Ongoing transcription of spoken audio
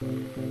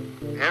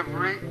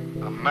every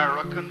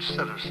American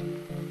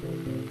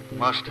citizen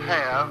must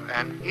have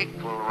an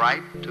equal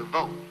right to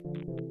vote.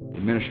 The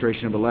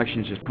administration of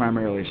elections is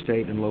primarily a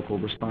state and local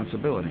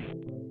responsibility.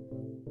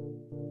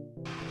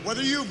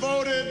 Whether you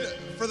voted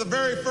for the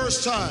very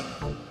first time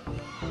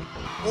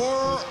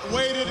or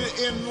waited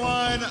in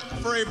line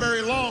for a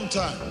very long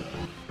time,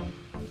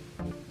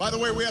 by the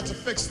way, we have to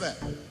fix that.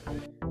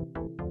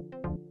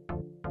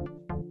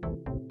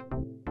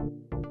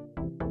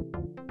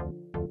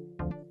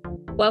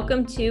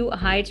 Welcome to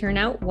High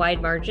Turnout, Wide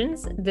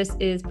Margins. This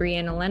is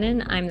Brianna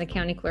Lennon. I'm the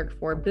county clerk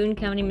for Boone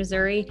County,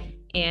 Missouri,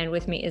 and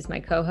with me is my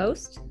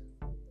co-host,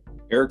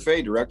 Eric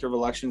Fay, Director of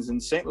Elections in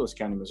St. Louis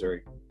County,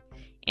 Missouri.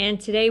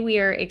 And today we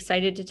are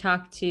excited to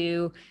talk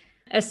to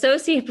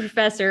Associate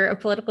Professor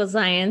of Political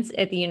Science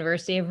at the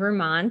University of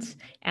Vermont,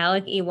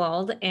 Alec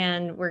Ewald,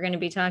 and we're going to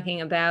be talking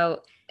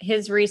about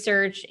his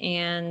research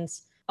and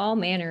all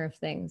manner of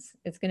things.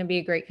 It's going to be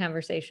a great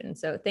conversation.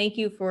 So thank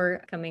you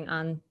for coming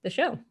on the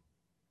show.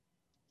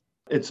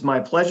 It's my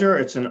pleasure.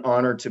 It's an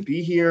honor to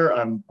be here.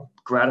 I'm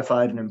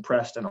gratified and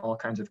impressed and all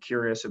kinds of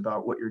curious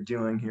about what you're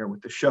doing here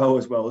with the show,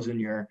 as well as in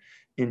your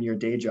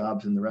day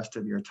jobs and the rest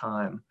of your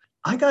time.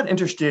 I got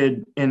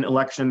interested in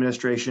election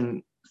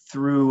administration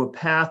through a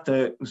path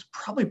that was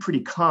probably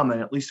pretty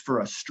common, at least for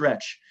a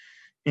stretch,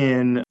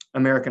 in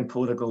American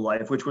political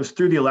life, which was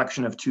through the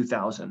election of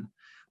 2000.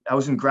 I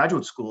was in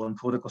graduate school in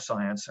political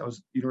science. I was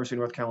at the University of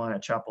North Carolina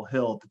at Chapel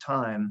Hill at the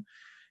time,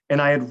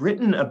 and I had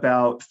written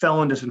about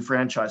felon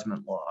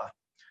disenfranchisement law.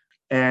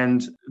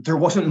 And there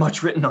wasn't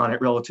much written on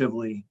it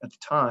relatively at the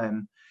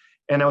time.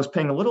 And I was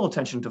paying a little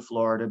attention to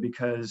Florida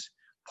because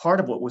part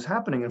of what was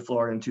happening in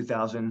Florida in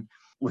 2000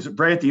 was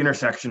right at the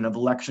intersection of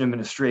election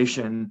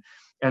administration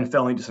and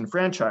felony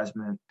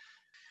disenfranchisement.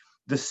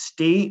 The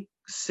state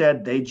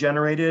said they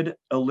generated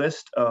a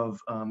list of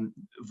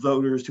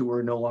voters who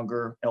were no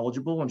longer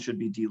eligible and should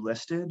be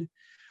delisted.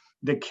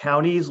 The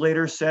counties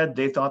later said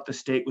they thought the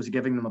state was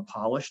giving them a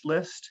polished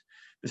list.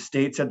 The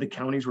state said the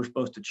counties were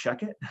supposed to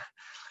check it.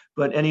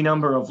 But any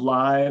number of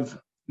live,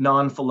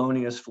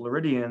 non-felonious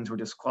Floridians were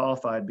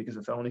disqualified because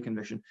of felony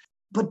conviction.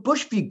 But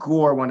Bush v.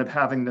 Gore wound up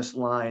having this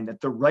line that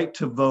the right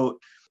to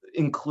vote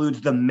includes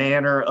the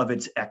manner of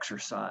its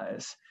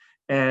exercise.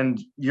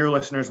 And your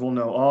listeners will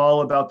know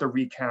all about the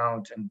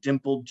recount and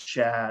dimpled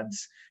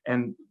chads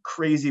and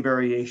crazy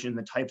variation in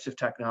the types of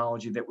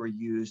technology that were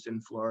used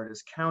in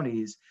Florida's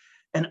counties.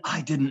 And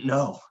I didn't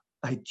know.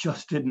 I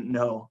just didn't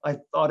know. I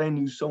thought I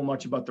knew so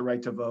much about the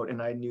right to vote,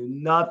 and I knew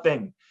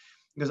nothing.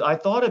 Because I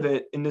thought of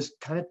it in this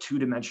kind of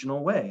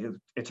two-dimensional way.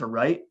 It's a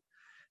right,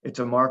 it's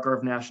a marker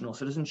of national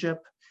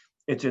citizenship,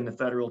 it's in the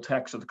federal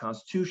text of the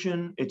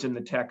Constitution, it's in the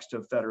text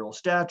of federal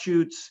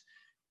statutes,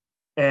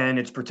 and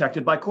it's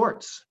protected by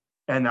courts.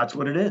 And that's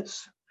what it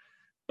is.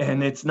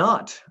 And it's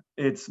not.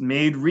 It's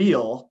made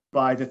real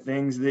by the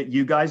things that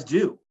you guys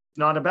do. It's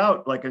not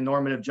about like a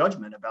normative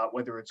judgment about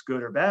whether it's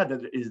good or bad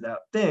that it is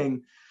that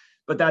thing,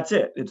 but that's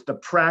it. It's the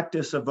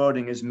practice of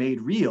voting is made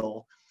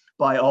real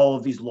by all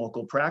of these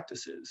local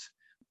practices.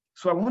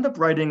 So I wound up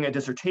writing a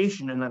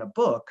dissertation and then a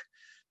book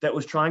that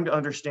was trying to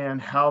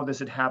understand how this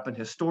had happened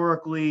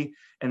historically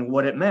and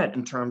what it meant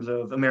in terms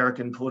of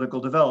American political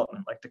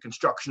development, like the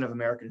construction of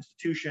American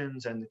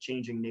institutions and the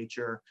changing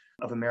nature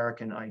of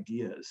American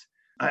ideas.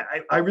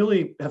 I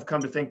really have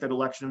come to think that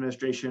election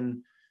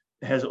administration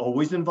has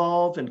always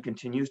involved and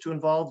continues to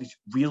involve these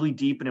really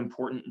deep and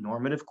important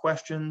normative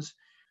questions.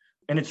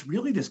 And it's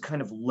really this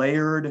kind of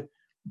layered,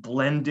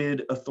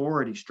 blended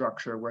authority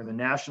structure where the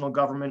national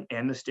government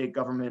and the state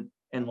government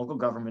and local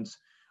governments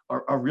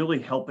are really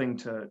helping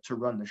to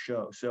run the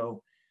show.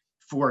 So,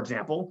 for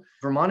example,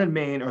 Vermont and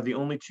Maine are the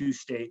only two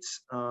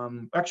states,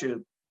 actually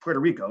Puerto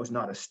Rico is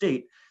not a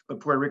state, but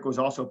Puerto Rico is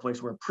also a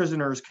place where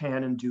prisoners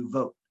can and do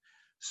vote.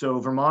 So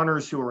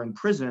Vermonters who are in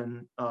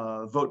prison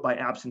vote by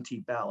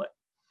absentee ballot.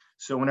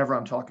 So whenever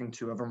I'm talking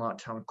to a Vermont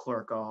town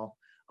clerk, I'll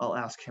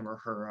ask him or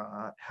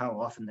her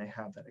how often they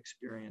have that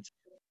experience.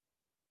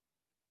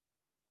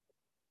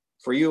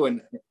 For you,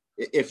 and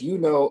if you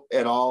know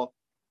at all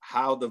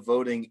how the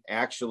voting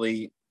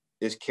actually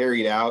is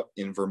carried out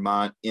in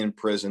Vermont in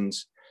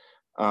prisons,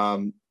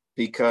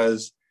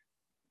 because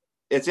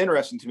it's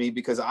interesting to me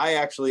because I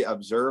actually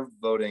observed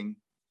voting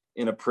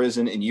in a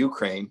prison in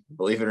Ukraine,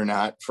 believe it or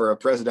not, for a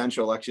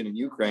presidential election in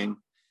Ukraine,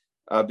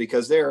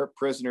 because there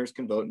prisoners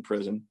can vote in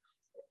prison.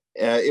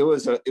 It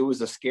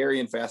was a scary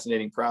and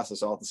fascinating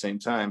process all at the same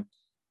time.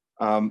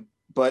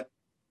 But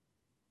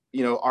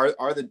you know,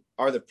 are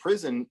the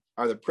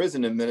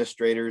prison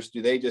administrators,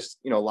 do they just,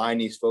 you know, line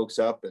these folks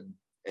up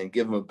and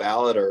give them a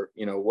ballot, or,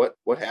 you know,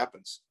 what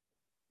happens?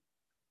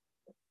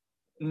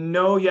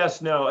 No,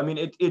 yes, no. I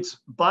mean, it's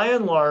by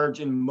and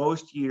large, in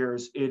most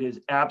years, it is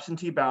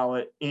absentee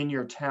ballot in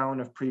your town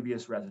of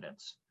previous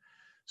residence.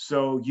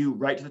 So you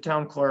write to the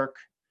town clerk,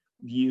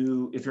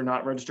 if you're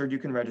not registered, you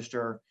can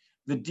register.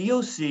 The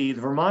DOC, the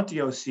Vermont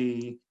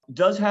DOC,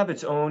 does have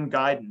its own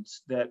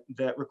guidance that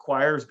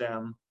requires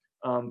them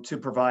to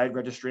provide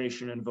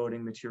registration and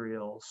voting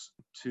materials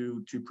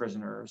to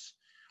prisoners.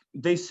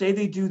 They say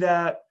they do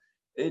that.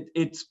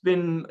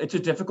 it's a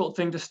difficult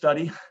thing to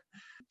study.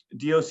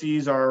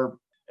 DOCs are,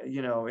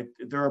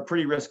 they're a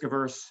pretty risk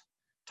averse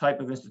type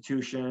of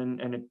institution,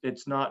 and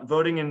it's not,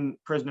 voting in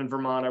prison in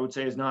Vermont, I would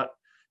say, it's not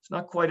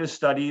quite as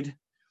studied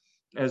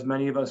as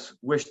many of us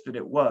wish that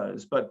it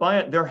was. But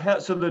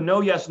so the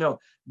no, yes, no,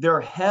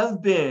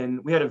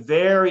 we had a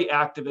very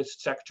activist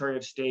Secretary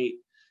of State.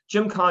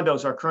 Jim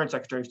Kondos, our current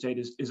Secretary of State,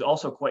 is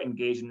also quite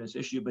engaged in this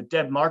issue, but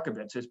Deb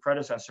Markovitz, his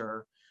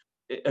predecessor,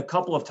 a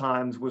couple of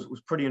times was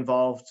pretty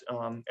involved,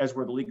 as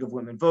were the League of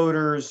Women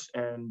Voters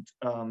and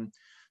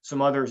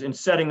some others, in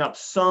setting up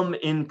some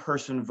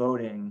in-person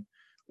voting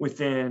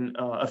within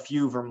a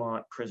few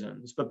Vermont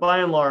prisons. But by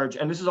and large,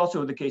 and this is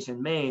also the case in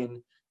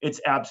Maine,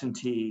 it's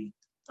absentee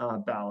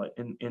ballot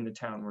in the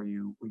town where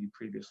you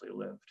previously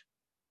lived.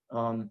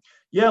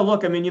 Yeah,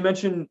 look, I mean, you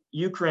mentioned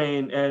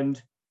Ukraine,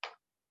 and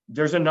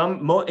there's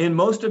in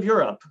most of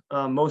Europe,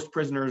 most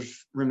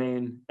prisoners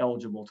remain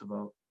eligible to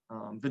vote.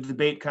 The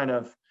debate kind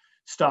of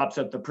stops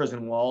at the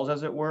prison walls,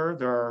 as it were.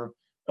 There are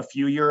a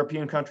few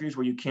European countries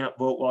where you can't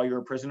vote while you're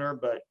a prisoner,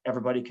 but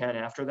everybody can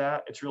after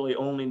that. It's really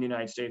only in the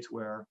United States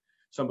where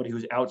somebody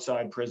who's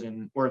outside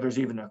prison, where there's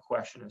even a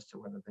question as to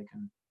whether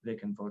they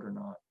can vote or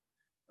not.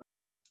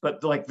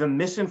 But like the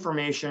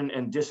misinformation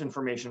and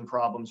disinformation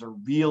problems are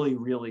really,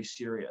 really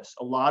serious.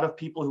 A lot of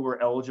people who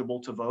are eligible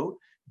to vote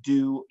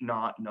do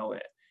not know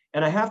it.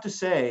 And I have to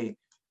say,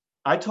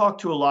 I talk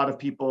to a lot of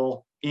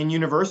people in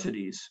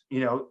universities,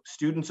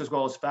 students as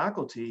well as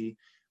faculty.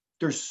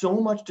 There's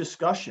so much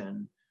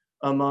discussion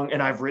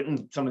and I've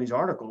written some of these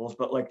articles,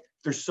 but like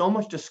there's so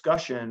much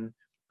discussion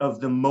of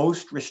the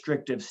most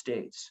restrictive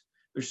states.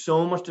 There's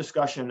so much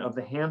discussion of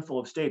the handful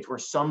of states where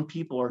some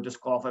people are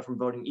disqualified from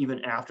voting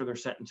even after their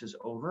sentence is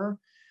over,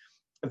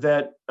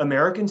 that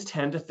Americans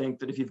tend to think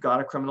that if you've got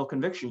a criminal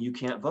conviction, you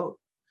can't vote.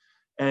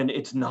 And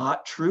it's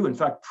not true. In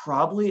fact,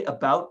 probably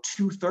about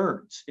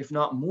 2/3, if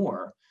not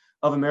more,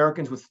 of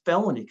Americans with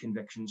felony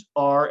convictions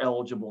are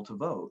eligible to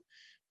vote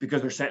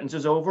because their sentence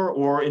is over,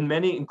 or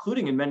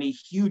including in many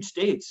huge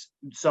states,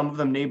 some of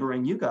them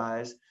neighboring you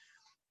guys,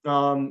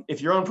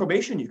 if you're on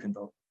probation, you can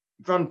vote.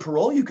 If you're on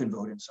parole, you can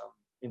vote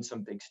in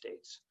some big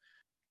states.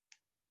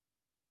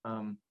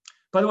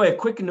 By the way, a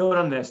quick note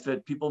on this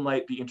that people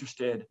might be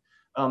interested.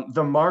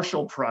 The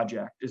Marshall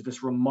Project is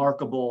this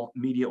remarkable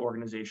media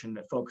organization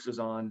that focuses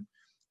on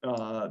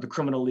the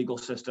criminal legal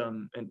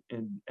system, and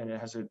it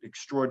has an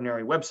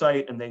extraordinary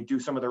website, and they do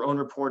some of their own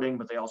reporting,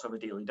 but they also have a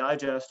daily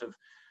digest of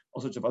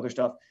all sorts of other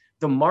stuff.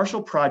 The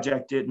Marshall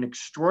Project did an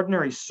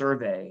extraordinary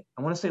survey,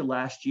 I want to say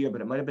last year,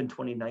 but it might have been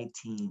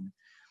 2019,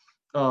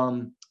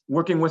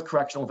 working with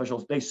correctional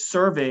officials. They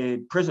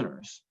surveyed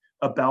prisoners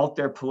about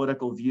their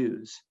political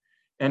views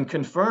and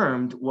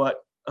confirmed what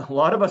a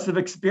lot of us have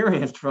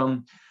experienced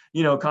from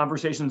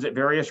conversations at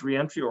various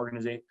reentry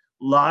organizations.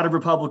 A lot of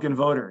Republican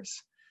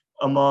voters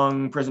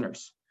among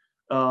prisoners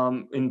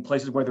in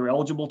places where they're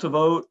eligible to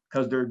vote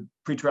because they're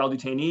pretrial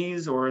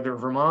detainees, or they're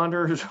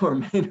Vermonters or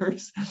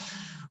Mainers,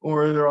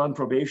 or they're on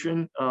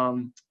probation.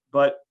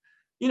 But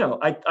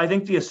I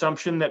think the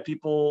assumption that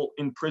people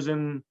in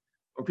prison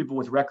or people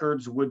with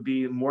records would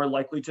be more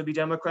likely to be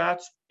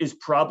Democrats is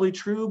probably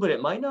true, but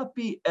it might not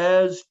be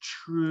as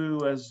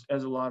true as a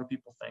lot of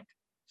people think.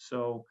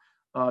 So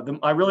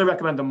I really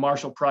recommend the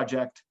Marshall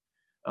Project.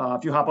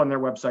 If you hop on their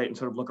website and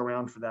sort of look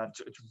around for that,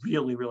 it's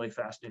really, really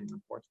fascinating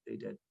report that they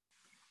did.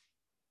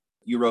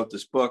 You wrote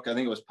this book, I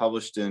think it was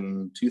published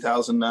in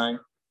 2009.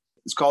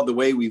 It's called The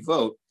Way We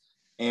Vote.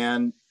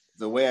 And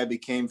the way I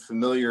became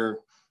familiar,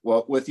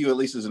 with you, at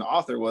least as an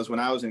author, was when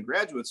I was in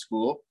graduate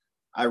school.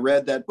 I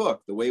read that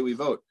book, The Way We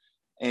Vote.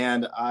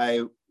 And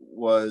I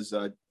was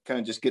kind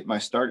of just getting my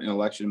start in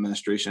election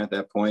administration at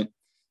that point.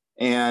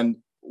 And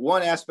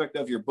one aspect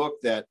of your book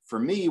that for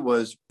me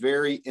was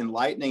very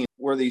enlightening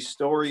were these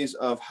stories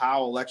of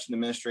how election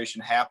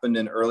administration happened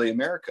in early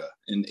America,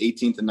 in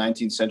 18th and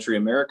 19th century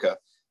America.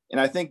 And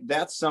I think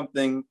that's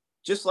something,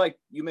 just like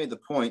you made the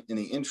point in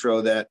the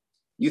intro that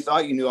you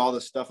thought you knew all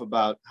this stuff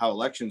about how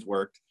elections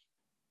worked,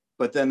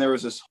 but then there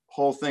was this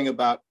whole thing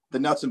about the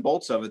nuts and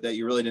bolts of it that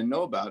you really didn't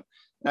know about.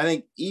 And I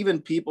think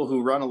even people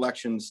who run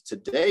elections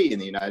today in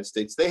the United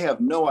States, they have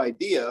no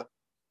idea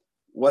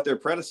what their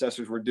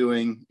predecessors were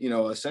doing,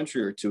 a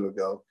century or two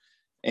ago.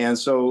 And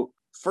so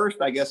first,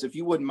 I guess, if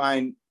you wouldn't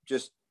mind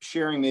just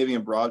sharing maybe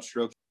in broad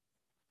strokes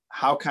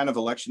how kind of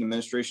election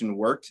administration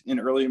worked in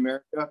early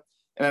America.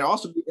 And I'd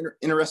also be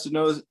interested to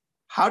know,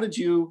 how did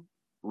you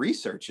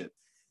research it?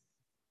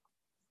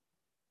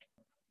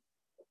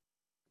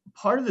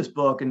 Part of this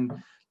book, and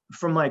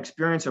from my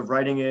experience of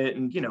writing it,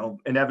 and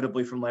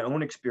inevitably from my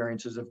own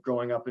experiences of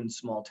growing up in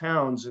small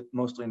towns,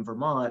 mostly in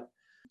Vermont,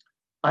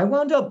 I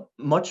wound up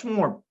much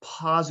more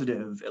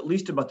positive, at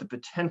least about the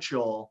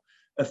potential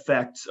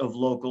effects of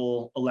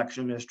local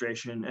election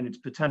administration and its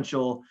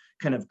potential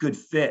kind of good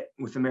fit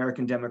with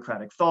American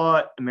democratic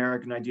thought,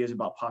 American ideas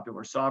about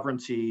popular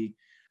sovereignty.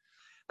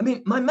 I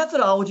mean, my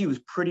methodology was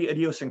pretty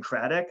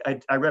idiosyncratic.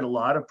 I read a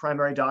lot of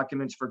primary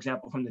documents, for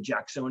example, from the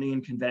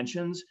Jacksonian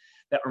conventions,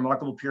 that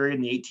remarkable period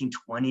in the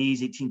 1820s,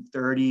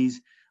 1830s.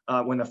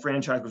 when the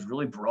franchise was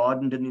really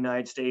broadened in the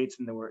United States.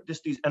 And there were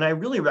just these, and I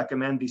really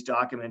recommend these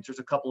documents. There's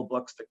a couple of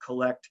books that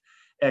collect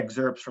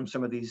excerpts from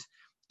some of these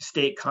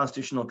state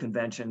constitutional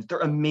conventions. They're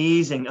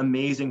amazing,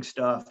 amazing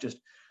stuff, just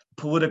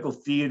political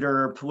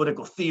theater,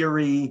 political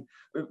theory,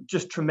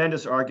 just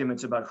tremendous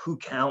arguments about who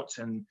counts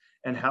and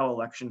how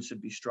elections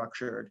should be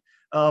structured.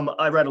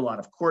 I read a lot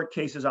of court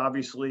cases,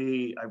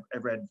 obviously. I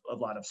read a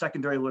lot of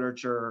secondary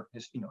literature,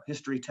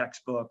 history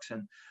textbooks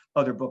and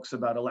other books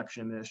about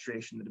election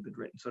administration that have been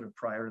written sort of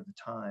prior to the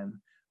time.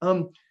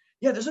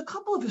 Yeah, there's a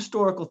couple of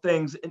historical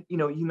things. And,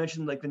 you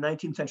mentioned like the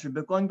 19th century,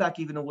 but going back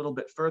even a little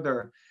bit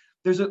further,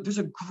 there's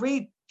a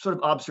great sort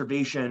of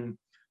observation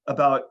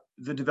about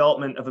the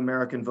development of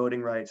American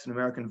voting rights and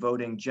American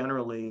voting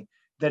generally.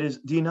 That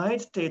is, the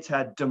United States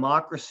had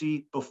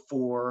democracy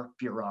before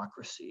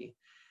bureaucracy.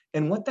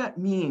 And what that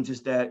means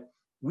is that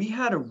we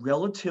had a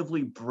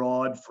relatively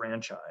broad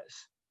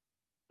franchise,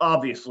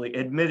 obviously,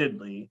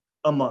 admittedly,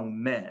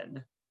 among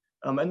men.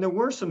 And there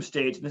were some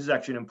states, and this is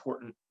actually an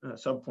important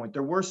subpoint,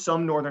 there were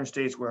some northern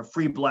states where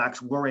free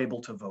blacks were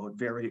able to vote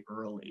very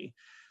early.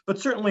 But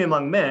certainly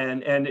among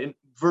men, and in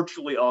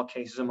virtually all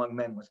cases among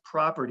men with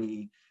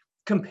property,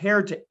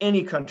 compared to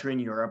any country in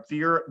Europe,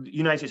 the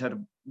United States had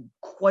a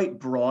quite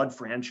broad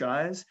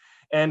franchise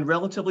and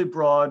relatively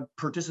broad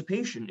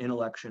participation in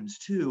elections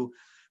too,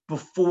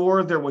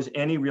 before there was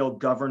any real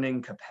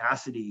governing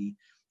capacity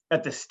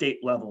at the state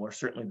level or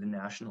certainly the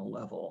national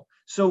level.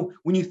 So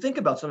when you think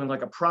about something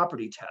like a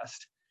property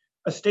test,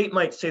 a state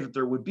might say that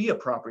there would be a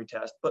property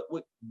test, but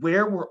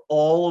where were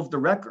all of the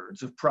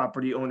records of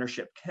property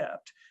ownership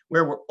kept?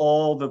 Where were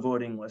all the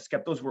voting lists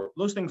kept?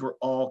 Those things were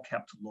all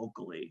kept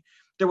locally.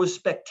 There was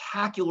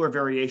spectacular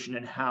variation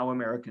in how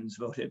Americans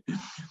voted.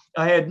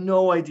 I had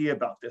no idea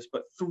about this,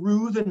 but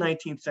through the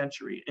 19th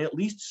century, in at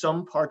least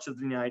some parts of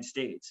the United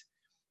States,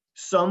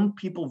 some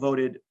people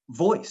voted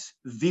voice,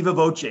 viva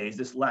voce is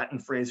this Latin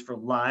phrase for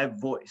live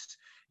voice.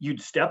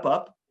 You'd step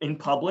up in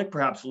public,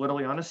 perhaps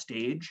literally on a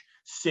stage,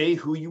 say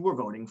who you were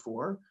voting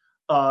for.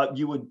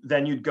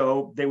 You'd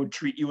go, they would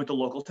treat you at the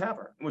local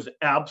tavern. It was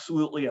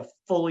absolutely a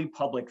fully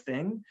public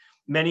thing.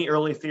 Many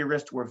early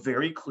theorists were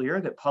very clear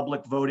that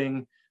public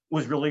voting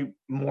was really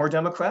more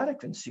democratic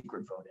than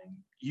secret voting.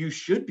 You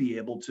should be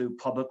able to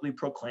publicly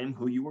proclaim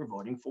who you were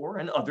voting for,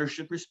 and others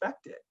should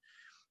respect it.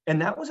 And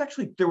that was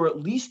actually, there were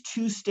at least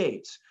 2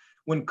 states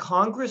when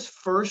Congress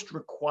first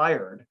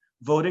required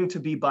voting to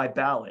be by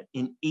ballot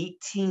in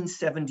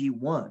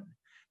 1871,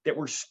 that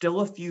were still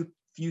a few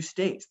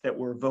states that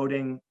were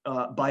voting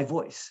by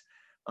voice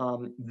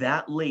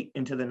that late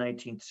into the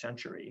 19th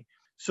century.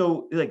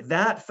 So like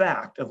that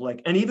fact of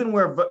like, and even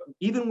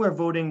where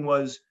voting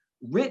was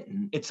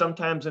written, it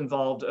sometimes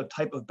involved a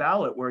type of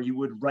ballot where you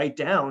would write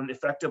down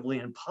effectively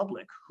in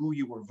public who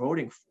you were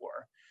voting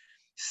for.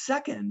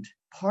 Second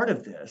part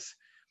of this,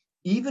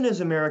 even as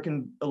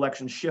American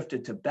elections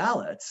shifted to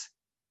ballots,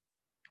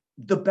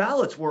 the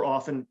ballots were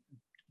often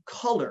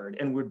colored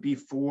and would be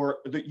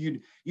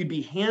you'd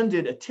be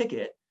handed a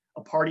ticket,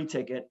 a party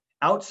ticket,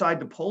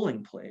 outside the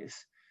polling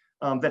place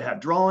that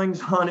had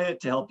drawings on it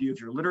to help you if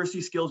your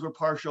literacy skills were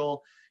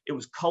partial. It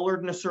was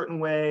colored in a certain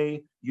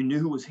way. You knew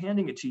who was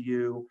handing it to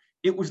you.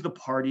 It was the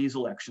party's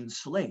election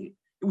slate.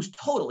 It was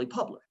totally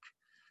public.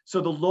 So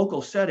the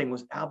local setting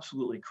was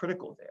absolutely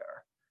critical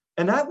there.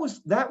 And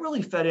that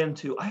really fed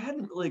into, I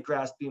hadn't really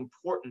grasped the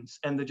importance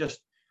and the just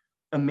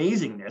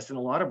amazingness in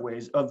a lot of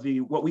ways of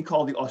what we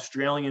call the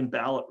Australian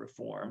ballot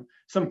reform.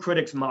 Some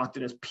critics mocked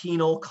it as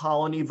penal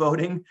colony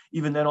voting,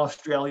 even then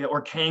Australia,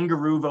 or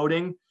kangaroo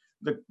voting.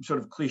 The sort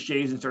of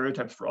cliches and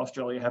stereotypes for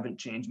Australia haven't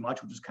changed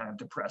much, which is kind of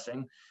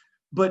depressing.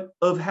 But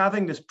of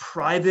having this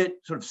private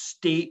sort of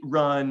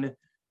state-run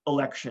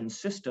election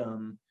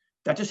system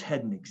that just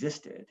hadn't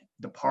existed.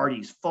 The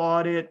parties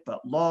fought it,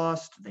 but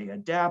lost, they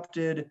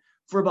adapted.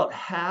 For about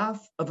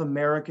half of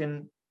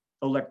American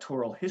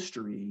electoral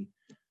history,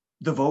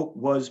 the vote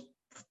was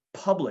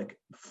public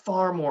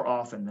far more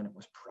often than it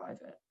was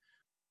private.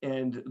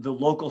 And the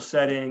local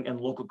setting and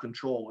local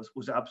control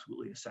was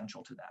absolutely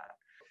essential to that.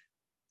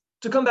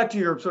 To come back to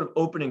your sort of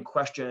opening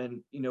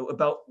question,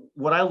 about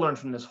what I learned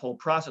from this whole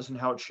process and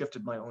how it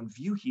shifted my own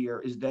view here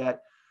is that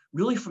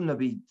really from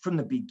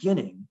the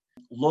beginning,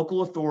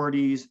 local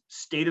authorities,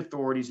 state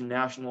authorities, and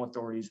national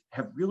authorities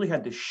have really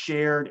had this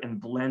shared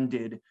and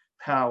blended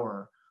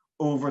power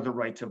over the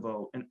right to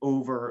vote and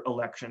over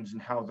elections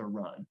and how they're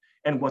run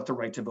and what the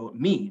right to vote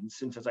means.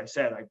 Since, as I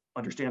said, I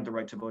understand the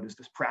right to vote is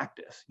this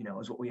practice,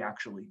 is what we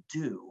actually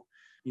do.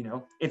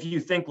 If you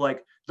think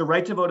like the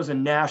right to vote is a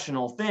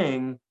national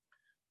thing,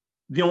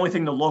 the only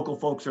thing the local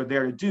folks are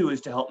there to do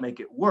is to help make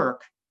it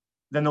work,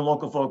 then the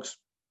local folks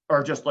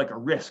are just like a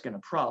risk and a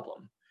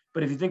problem.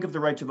 But if you think of the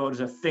right to vote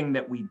as a thing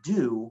that we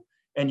do,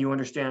 and you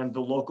understand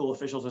the local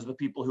officials as the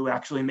people who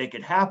actually make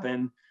it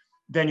happen,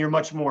 then you're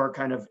much more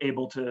kind of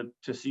able to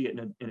see it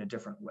in a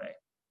different way.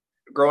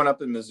 Growing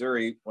up in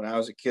Missouri, when I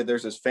was a kid,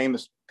 there's this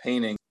famous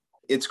painting.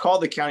 It's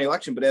called the county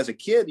election, but as a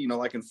kid,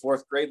 like in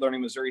 4th grade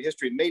learning Missouri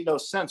history, it made no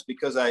sense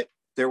because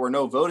there were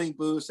no voting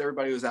booths.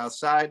 Everybody was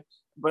outside.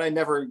 but I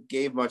never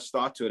gave much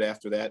thought to it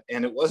after that.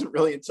 And it wasn't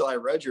really until I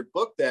read your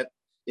book that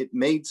it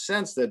made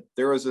sense that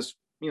there was this,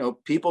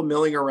 people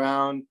milling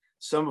around.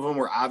 Some of them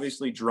were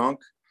obviously drunk,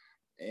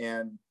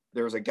 and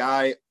there was a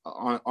guy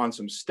on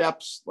some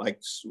steps,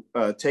 like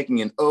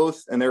taking an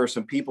oath, and there were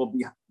some people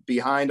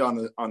behind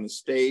on the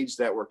stage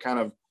that were kind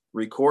of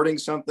recording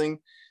something.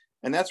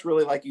 And that's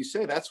really, like you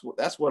say, that's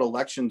what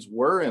elections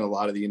were in a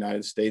lot of the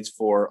United States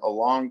for a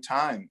long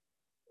time.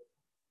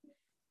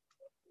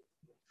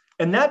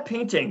 And that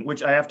painting,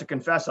 which I have to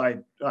confess I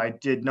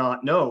did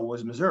not know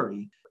was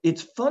Missouri,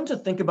 it's fun to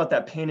think about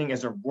that painting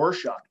as a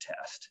Rorschach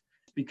test,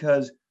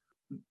 because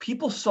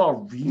people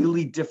saw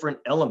really different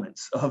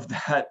elements of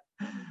that.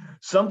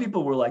 Some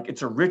people were like,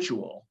 it's a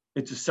ritual,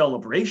 it's a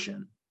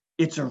celebration,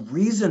 it's a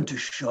reason to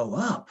show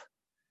up.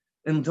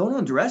 And don't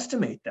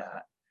underestimate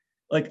that.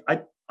 Like,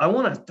 I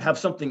want to have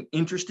something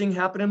interesting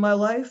happen in my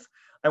life.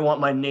 I want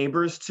my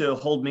neighbors to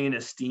hold me in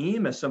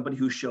esteem as somebody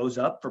who shows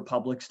up for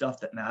public stuff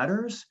that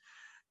matters.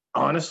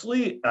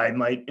 Honestly, I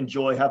might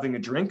enjoy having a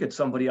drink at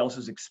somebody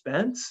else's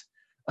expense.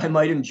 I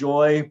might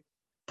enjoy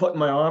putting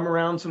my arm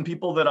around some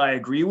people that I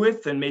agree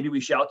with, and maybe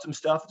we shout some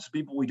stuff at some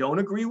people we don't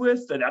agree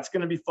with, and that's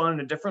going to be fun in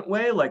a different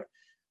way. Like,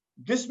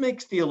 this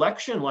makes the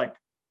election like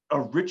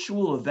a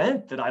ritual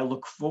event that I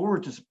look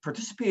forward to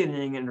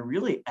participating in a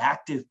really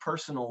active,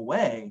 personal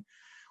way.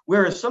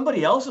 Whereas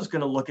somebody else is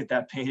going to look at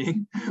that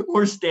painting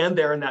or stand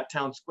there in that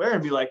town square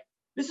and be like,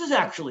 this is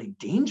actually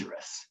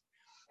dangerous.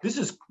 This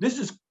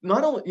is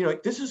not only,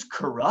 this is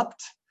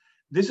corrupt.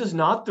 This is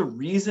not the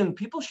reason.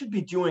 People should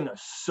be doing a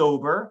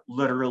sober,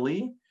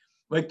 literally.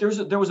 Like,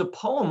 there was a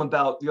poem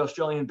about the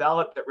Australian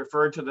ballot that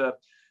referred to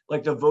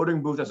the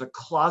voting booth as a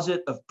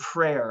closet of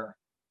prayer,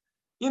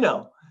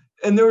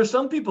 and there were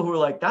some people who were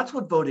like, that's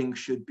what voting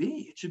should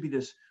be. It should be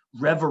this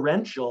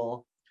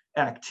reverential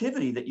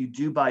activity that you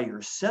do by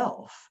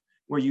yourself,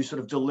 where you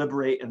sort of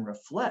deliberate and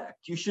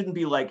reflect. You shouldn't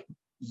be like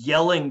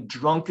yelling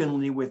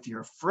drunkenly with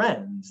your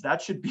friends.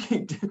 That should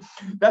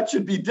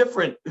be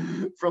different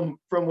from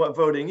what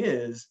voting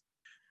is.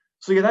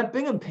 So yeah, that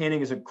Bingham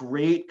painting is a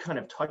great kind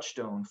of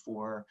touchstone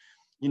for,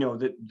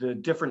 the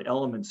different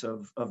elements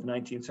of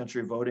 19th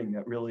century voting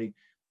that really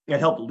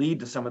helped lead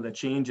to some of the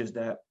changes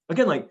that,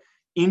 again, like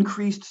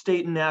increased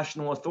state and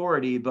national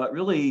authority, but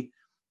really,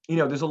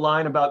 there's a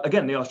line about,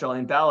 again, the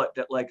Australian ballot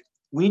that like,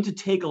 we need to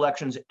take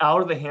elections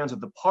out of the hands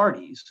of the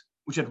parties,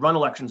 which had run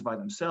elections by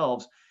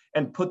themselves,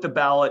 and put the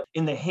ballot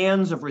in the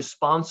hands of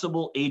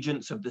responsible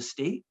agents of the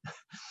state.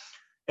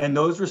 And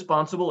those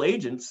responsible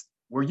agents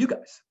were you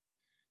guys.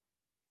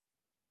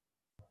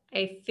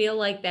 I feel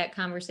like that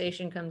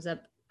conversation comes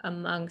up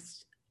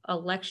amongst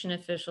election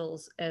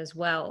officials as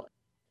well.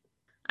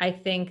 I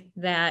think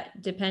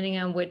that depending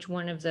on which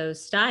one of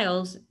those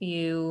styles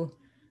you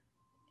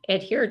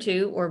adhere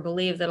to or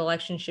believe that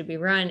elections should be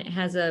run,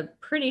 has a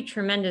pretty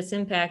tremendous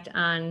impact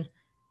on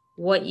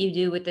what you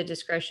do with the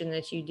discretion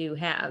that you do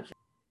have.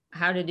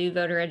 How to do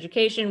voter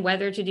education,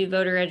 whether to do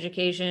voter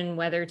education,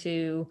 whether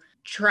to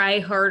try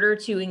harder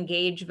to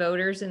engage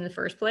voters in the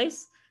first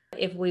place.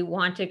 If we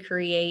want to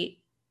create,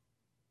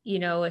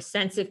 a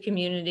sense of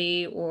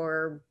community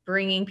or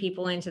bringing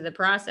people into the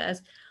process,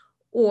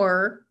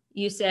 or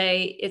you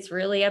say it's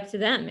really up to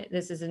them.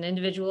 This is an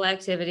individual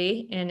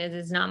activity, and it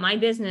is not my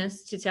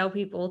business to tell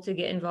people to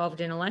get involved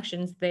in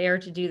elections. They are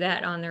to do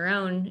that on their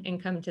own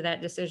and come to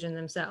that decision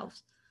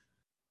themselves.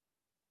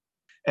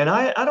 And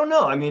I don't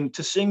know. I mean,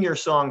 to sing your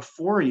song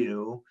for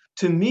you,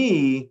 to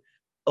me,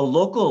 a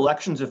local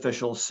elections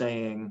official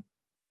saying,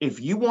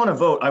 if you want to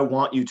vote, I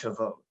want you to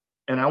vote.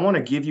 And I want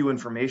to give you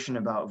information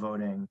about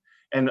voting,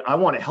 and I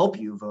want to help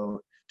you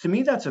vote. To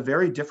me, that's a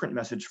very different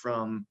message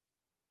from,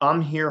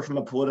 I'm here from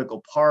a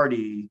political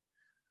party.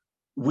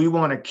 We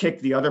want to kick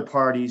the other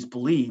party's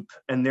bleep,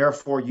 and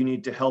therefore you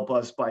need to help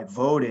us by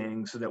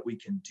voting so that we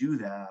can do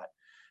that.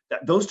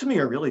 Those to me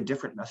are really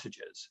different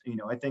messages.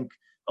 I think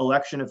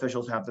election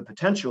officials have the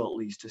potential, at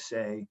least, to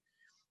say,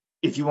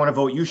 if you want to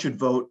vote, you should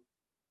vote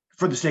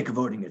for the sake of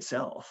voting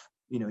itself.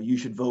 You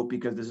should vote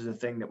because this is a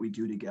thing that we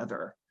do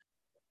together.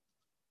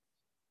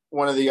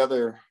 One of the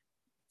other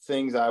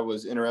things I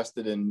was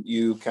interested in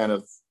you kind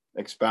of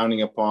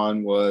expounding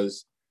upon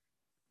was,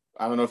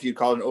 I don't know if you'd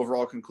call it an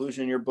overall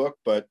conclusion in your book,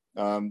 but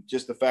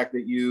just the fact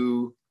that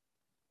you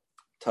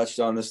touched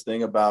on this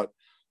thing about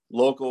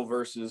local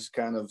versus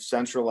kind of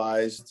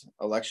centralized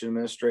election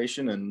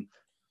administration, and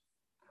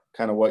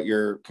kind of what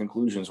your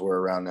conclusions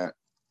were around that.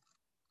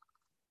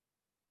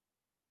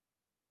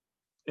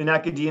 In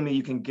academia,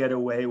 you can get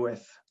away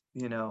with,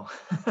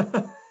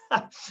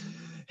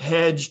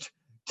 hedged,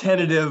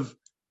 tentative,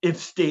 if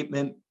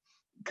statement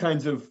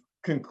kinds of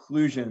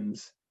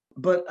conclusions.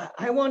 But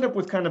I wound up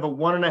with kind of a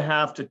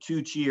 1.5 to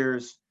 2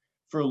 cheers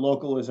for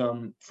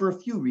localism for a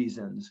few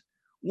reasons.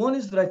 One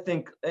is that I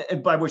think,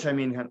 and by which I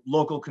mean kind of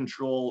local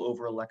control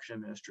over election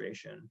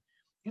administration.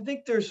 I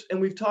think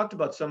and we've talked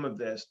about some of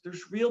this,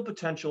 there's real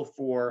potential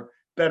for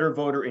better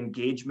voter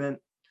engagement,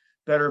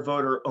 better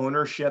voter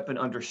ownership and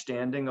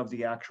understanding of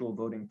the actual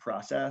voting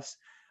process,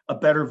 a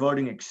better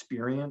voting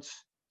experience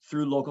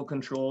through local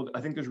control.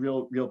 I think there's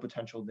real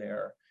potential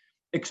there.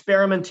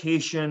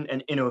 experimentation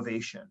and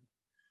innovation.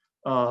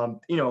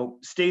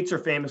 States are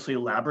famously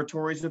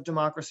laboratories of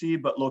democracy,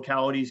 but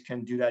localities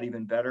can do that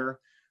even better.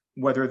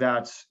 Whether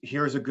that's,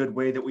 here's a good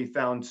way that we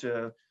found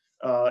to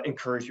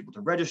encourage people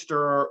to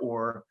register,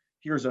 or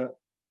here's a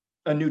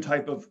new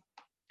type of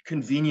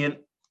convenient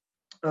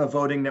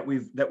voting that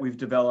we've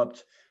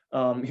developed.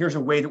 Here's a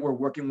way that we're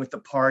working with the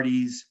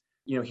parties.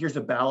 Here's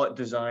a ballot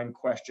design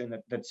question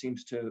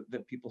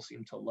that people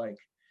seem to like.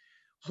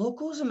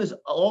 Localism is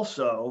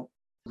also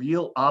a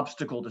real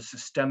obstacle to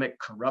systemic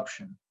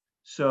corruption.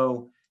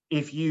 So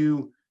if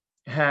you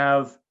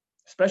have,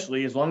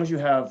 especially as long as you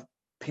have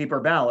paper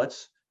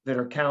ballots that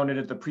are counted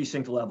at the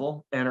precinct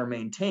level and are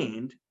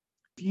maintained,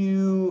 if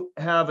you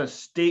have a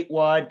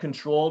statewide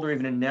controlled or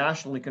even a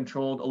nationally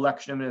controlled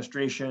election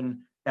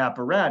administration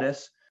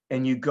apparatus,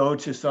 and you go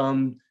to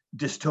some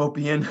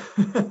dystopian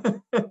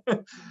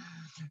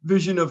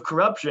vision of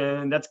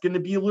corruption, that's going to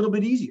be a little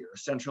bit easier.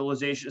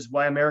 Centralization is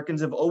why Americans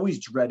have always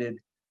dreaded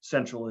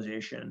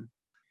centralization.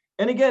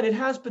 And again, it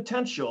has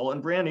potential,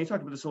 and Brandon, you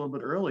talked about this a little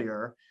bit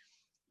earlier,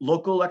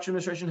 local election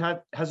administration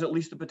has at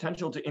least the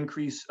potential to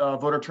increase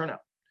voter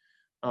turnout.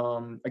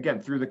 Again,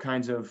 through the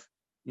kinds of,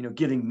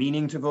 giving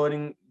meaning to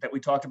voting that we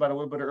talked about a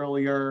little bit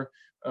earlier,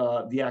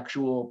 the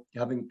actual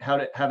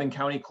having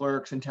county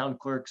clerks and town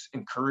clerks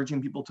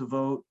encouraging people to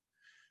vote.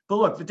 But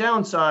look, the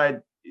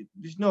downside,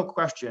 there's no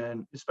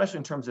question, especially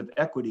in terms of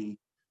equity,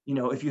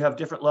 if you have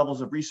different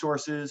levels of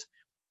resources,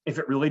 if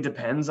it really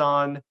depends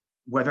on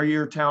whether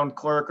your town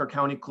clerk or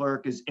county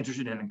clerk is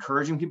interested in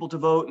encouraging people to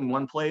vote in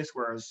one place,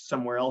 whereas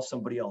somewhere else,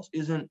 somebody else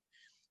isn't.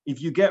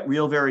 If you get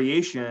real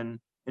variation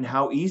in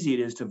how easy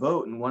it is to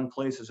vote in one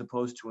place as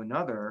opposed to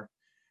another,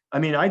 I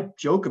mean, I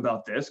joke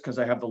about this because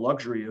I have the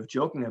luxury of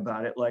joking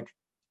about it. Like,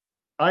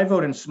 I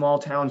vote in small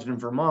towns in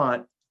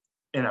Vermont,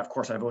 and of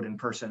course I vote in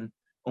person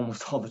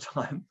almost all the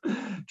time,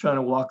 trying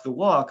to walk the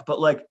walk.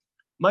 But like,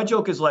 my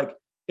joke is like,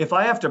 if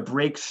I have to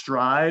break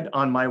stride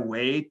on my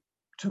way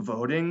to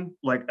voting,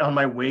 like on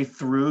my way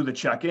through the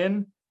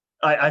check-in,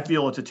 I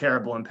feel it's a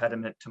terrible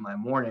impediment to my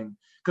morning,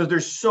 because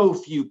there's so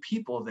few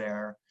people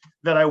there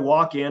that I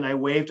walk in, I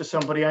wave to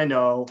somebody I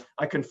know,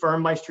 I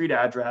confirm my street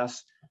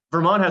address.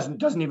 Vermont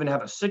doesn't even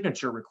have a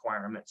signature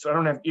requirement, so I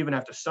don't even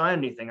have to sign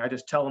anything. I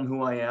just tell them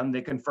who I am.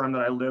 They confirm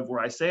that I live where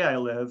I say I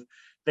live.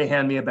 They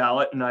hand me a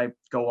ballot and I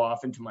go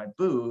off into my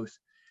booth,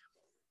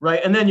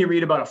 right? And then you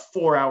read about a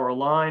 4-hour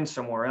line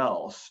somewhere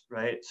else,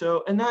 right?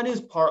 So, and that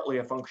is partly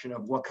a function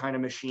of what kind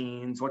of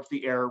machines, what's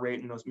the error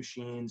rate in those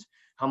machines,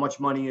 how much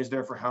money is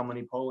there for how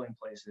many polling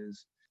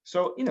places.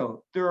 So,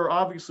 there are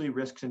obviously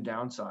risks and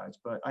downsides,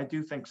 but I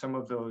do think some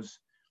of those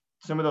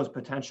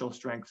potential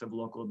strengths of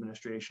local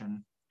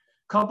administration,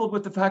 coupled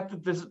with the fact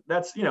that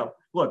that's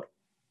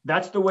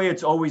the way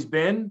it's always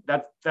been.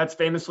 That's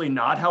famously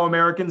not how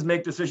Americans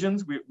make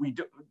decisions. We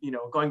do,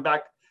 going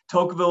back,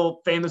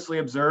 Tocqueville famously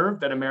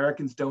observed that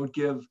Americans don't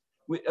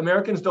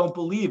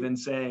believe in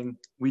saying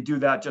we do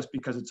that just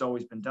because it's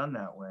always been done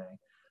that way.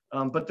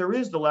 But there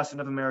is the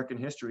lesson of American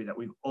history that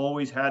we've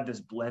always had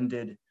this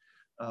blended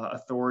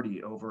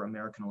authority over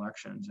American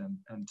elections,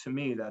 and to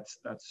me, that's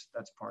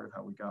part of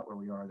how we got where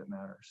we are that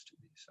matters to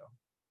me. So.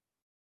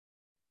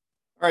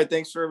 All right,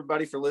 thanks for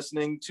everybody for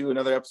listening to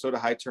another episode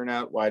of High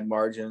Turnout, Wide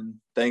Margin.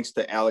 Thanks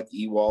to Alec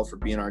Ewald for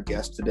being our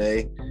guest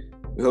today.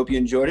 We hope you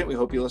enjoyed it. We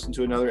hope you listen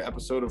to another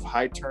episode of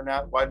High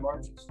Turnout, Wide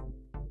Margins.